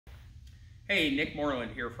Hey, Nick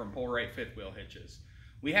Moreland here from PullRite Fifth Wheel Hitches.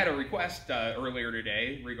 We had a request earlier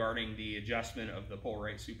today regarding the adjustment of the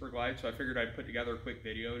PullRite SuperGlide, so I figured I'd put together a quick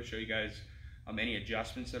video to show you guys any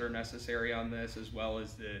adjustments that are necessary on this, as well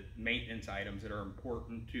as the maintenance items that are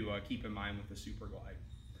important to keep in mind with the SuperGlide.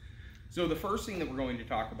 So the first thing that we're going to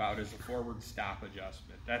talk about is the forward stop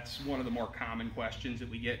adjustment. That's one of the more common questions that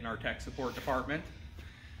we get in our tech support department.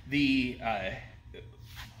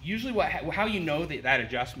 Usually how you know that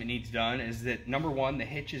adjustment needs done is that, number one, the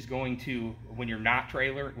hitch is going to, when you're not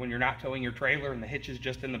towing your trailer and the hitch is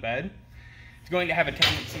just in the bed, it's going to have a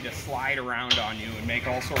tendency to slide around on you and make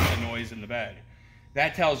all sorts of noise in the bed.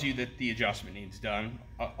 That tells you that the adjustment needs done.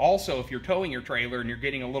 Also, if you're towing your trailer and you're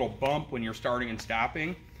getting a little bump when you're starting and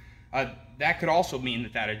stopping, that could also mean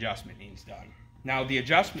that adjustment needs done. Now, the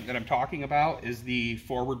adjustment that I'm talking about is the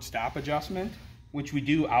forward stop adjustment, which we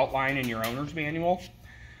do outline in your owner's manual.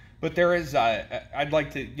 But there is, I'd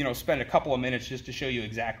like to spend a couple of minutes just to show you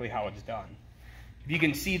exactly how it's done. If you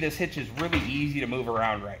can see, this hitch is really easy to move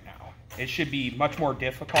around right now. It should be much more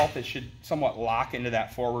difficult. It should somewhat lock into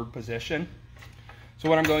that forward position. So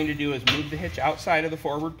what I'm going to do is move the hitch outside of the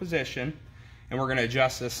forward position, and we're going to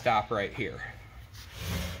adjust this stop right here.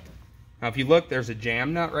 Now if you look, there's a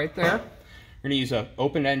jam nut right there. We're going to use an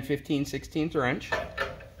open end 15/16 wrench.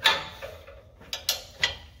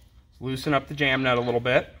 Loosen up the jam nut a little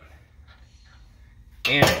bit.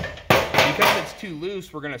 And because it's too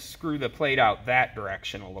loose, we're going to screw the plate out that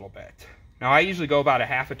direction a little bit. Now I usually go about a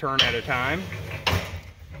half a turn at a time.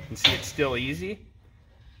 You can see it's still easy.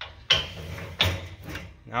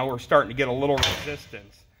 Now we're starting to get a little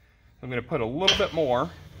resistance. I'm going to put a little bit more.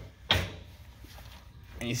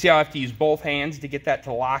 And you see how I have to use both hands to get that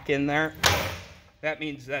to lock in there? That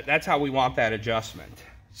means that's how we want that adjustment.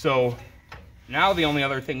 So now the only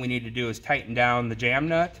other thing we need to do is tighten down the jam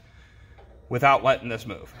nut without letting this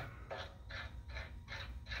move.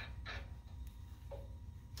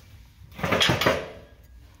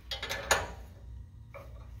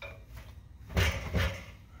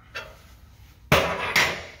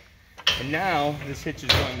 And now this hitch is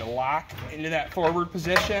going to lock into that forward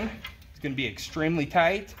position. It's going to be extremely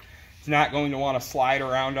tight. It's not going to want to slide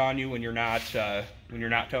around on you when you're not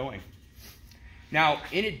towing. Now,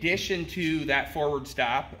 in addition to that forward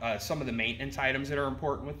stop, some of the maintenance items that are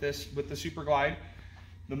important with the SuperGlide,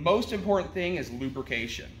 the most important thing is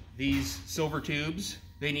lubrication. These silver tubes,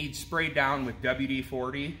 they need sprayed down with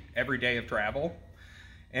WD-40 every day of travel.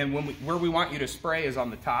 And where we want you to spray is on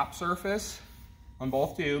the top surface, on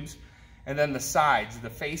both tubes, and then the sides, the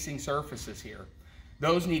facing surfaces here.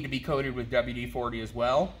 Those need to be coated with WD-40 as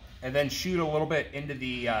well, and then shoot a little bit into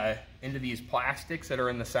these plastics that are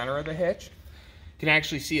in the center of the hitch. You can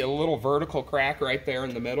actually see a little vertical crack right there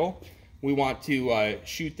in the middle. We want to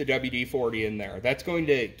shoot the WD-40 in there. That's going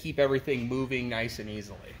to keep everything moving nice and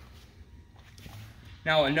easily.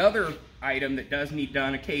 Now, another item that does need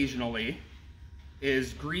done occasionally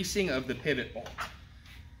is greasing of the pivot bolt.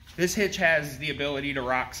 This hitch has the ability to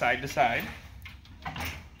rock side to side.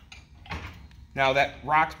 Now that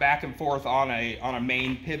rocks back and forth on a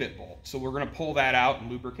main pivot bolt. So we're going to pull that out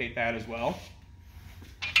and lubricate that as well.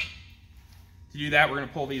 To do that, we're going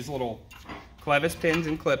to pull these little clevis pins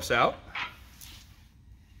and clips out.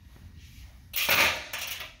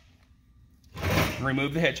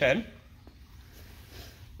 Remove the hitch head.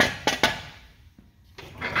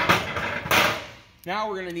 Now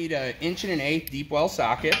we're going to need an 1 1/8" deep well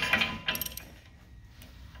socket.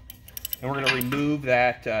 And we're going to remove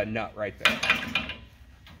that nut right there.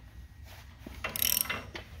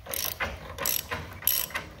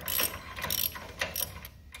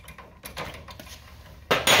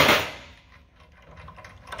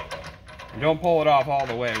 Don't pull it off all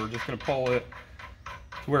the way. We're just going to pull it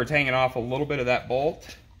to where it's hanging off a little bit of that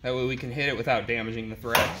bolt. That way we can hit it without damaging the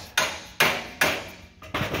threads.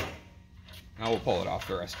 Now we'll pull it off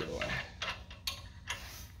the rest of the way.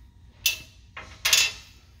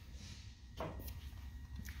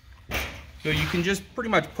 So you can just pretty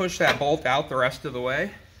much push that bolt out the rest of the way.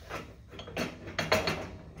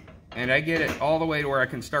 And I get it all the way to where I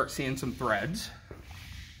can start seeing some threads.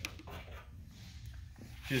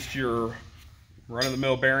 Just your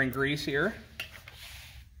run-of-the-mill bearing grease here.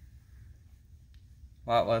 A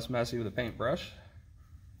lot less messy with a paintbrush.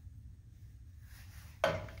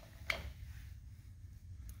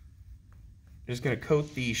 Just going to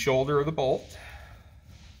coat the shoulder of the bolt.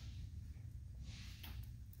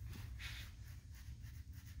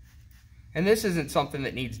 And this isn't something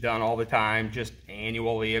that needs done all the time, just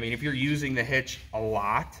annually. I mean, if you're using the hitch a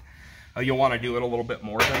lot, you'll want to do it a little bit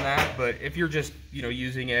more than that. But if you're just,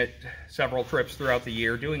 using it several trips throughout the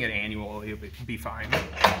year, doing it annually will be fine.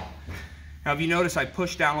 Now, if you notice, I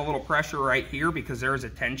pushed down a little pressure right here because there is a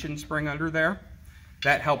tension spring under there.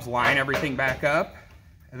 That helps line everything back up,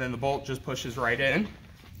 and then the bolt just pushes right in,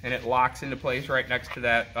 and it locks into place right next to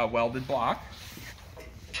that welded block.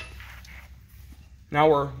 Now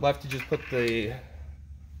we're left to just put the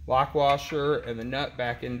lock washer and the nut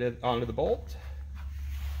back onto the bolt.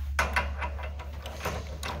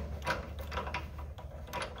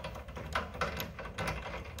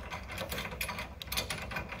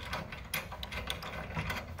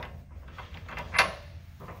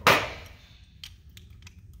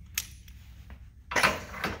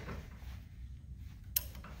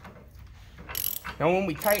 Now when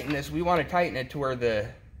we tighten this, we want to tighten it to where the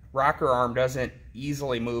rocker arm doesn't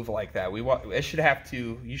easily move like that. You should have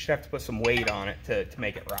to put some weight on it to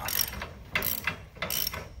make it rock.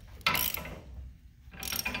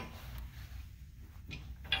 You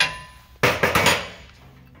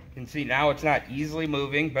can see now it's not easily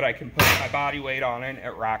moving, but I can put my body weight on it and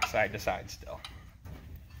it rocks side to side still.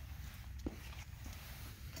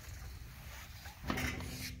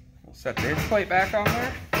 We'll set the hitch plate back on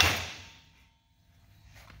there.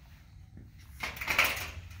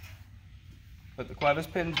 Put the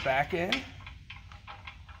clevis pins back in.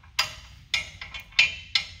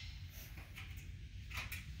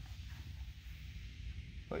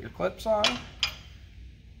 Put your clips on.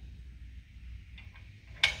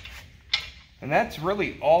 And that's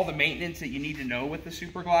really all the maintenance that you need to know with the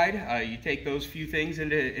SuperGlide. You take those few things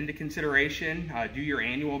into consideration. Do your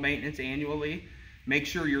annual maintenance annually. Make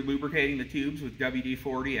sure you're lubricating the tubes with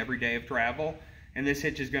WD-40 every day of travel. And this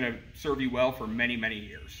hitch is going to serve you well for many, many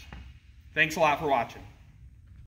years. Thanks a lot for watching.